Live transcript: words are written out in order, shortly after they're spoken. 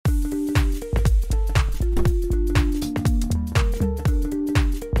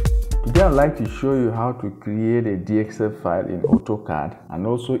Today I'd like to show you how to create a DXF file in AutoCAD and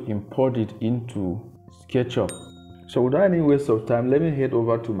also import it into SketchUp. So without any waste of time, let me head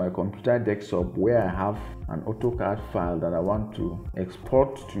over to my computer desktop where I have an AutoCAD file that I want to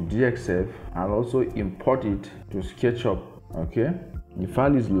export to DXF and also import it to SketchUp. Okay, the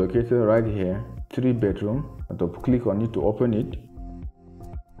file is located right here, 3-bedroom. I double click on it to open it.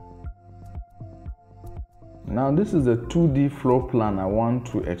 Now this is a 2D floor plan I want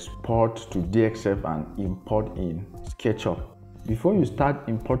to export to DXF and import in SketchUp. Before you start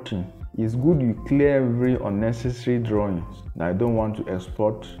importing, it's good you clear every unnecessary drawings that I don't want to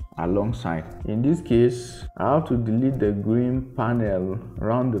export alongside. In this case, I have to delete the green panel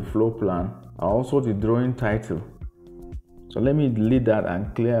around the floor plan and also the drawing title. So let me delete that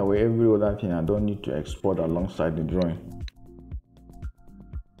and clear away every other thing I don't need to export alongside the drawing.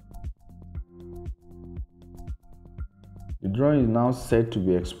 The drawing is now set to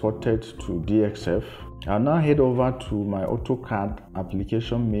be exported to DXF. I'll now head over to my AutoCAD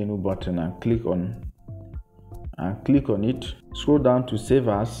application menu button and click on it. Scroll down to Save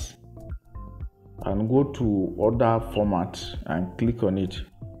As and go to Other Format and click on it.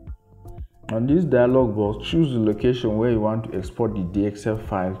 On this dialog box, choose the location where you want to export the DXF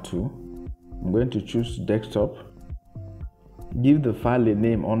file to. I'm going to choose Desktop. Give the file a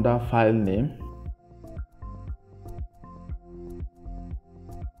name under File Name.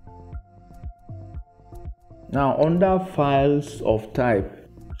 Now under Files of Type,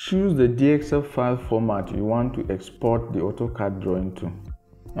 choose the DXF file format you want to export the AutoCAD drawing to.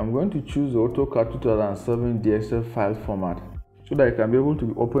 I'm going to choose the AutoCAD 2007 DXF file format so that I can be able to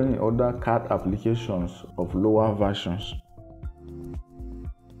be opening other CAD applications of lower versions.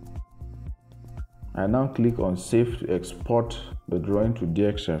 I now click on Save to export the drawing to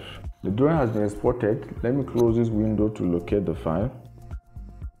DXF. The drawing has been exported. Let me close this window to locate the file.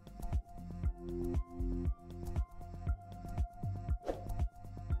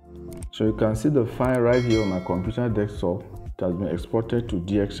 So you can see the file right here on my computer desktop. It has been exported to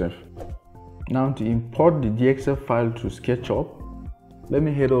DXF. Now to import the DXF file to SketchUp, let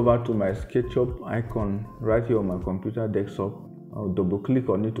me head over to my SketchUp icon right here on my computer desktop. I'll double click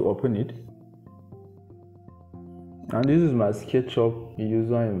on it to open it. And this is my SketchUp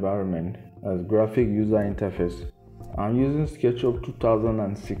user environment as graphic user interface. I'm using SketchUp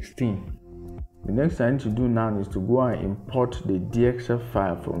 2016. The next thing I need to do now is to go and import the DXF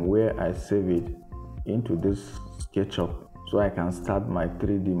file from where I save it into this SketchUp so I can start my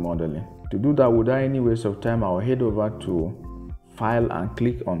 3D modeling. To do that without any waste of time, I'll head over to File and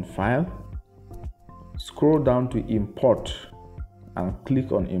click on File. Scroll down to Import and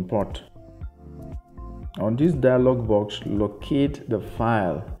click on Import. On this dialog box, locate the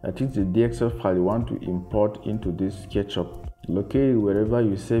file, that is the DXF file you want to import into this SketchUp. Locate it wherever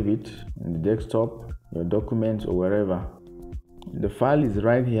you save it, in the desktop, your documents, or wherever. The file is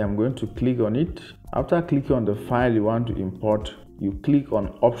right here. I'm going to click on it. After clicking on the file you want to import, you click on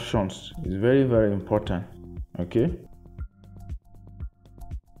Options. It's very, very important. Okay.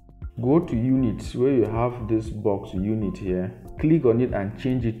 Go to Units where you have this box Unit here. Click on it and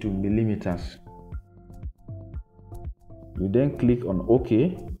change it to millimeters. You then click on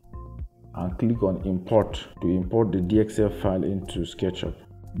OK and click on Import to import the DXF file into SketchUp.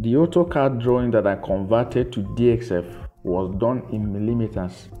 The AutoCAD drawing that I converted to DXF was done in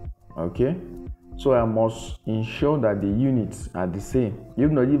millimeters. Okay, so I must ensure that the units are the same.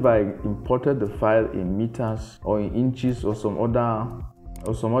 Even though if I imported the file in meters or in inches or some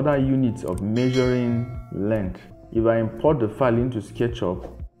other units of measuring length, if I import the file into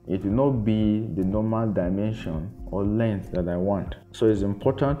SketchUp, it will not be the normal dimension or length that I want. So it's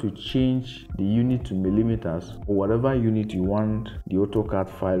important to change the unit to millimeters or whatever unit you want the AutoCAD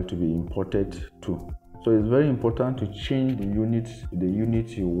file to be imported to. So it's very important to change the unit to the unit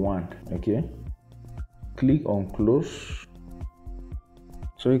you want. Okay, click on Close.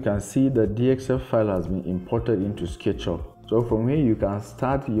 So you can see the DXF file has been imported into SketchUp. So from here you can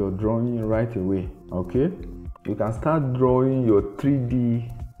start your drawing right away. Okay, you can start drawing your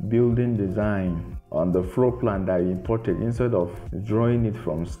 3D building design on the floor plan that you imported instead of drawing it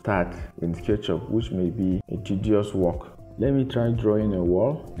from start in SketchUp, which may be a tedious work. Let me try drawing a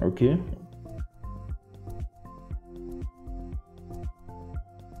wall. Okay,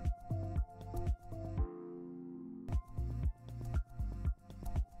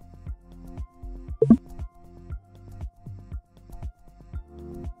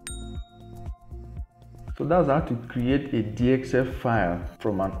 so that's how to create a DXF file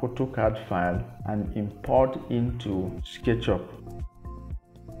from an AutoCAD file and import into SketchUp.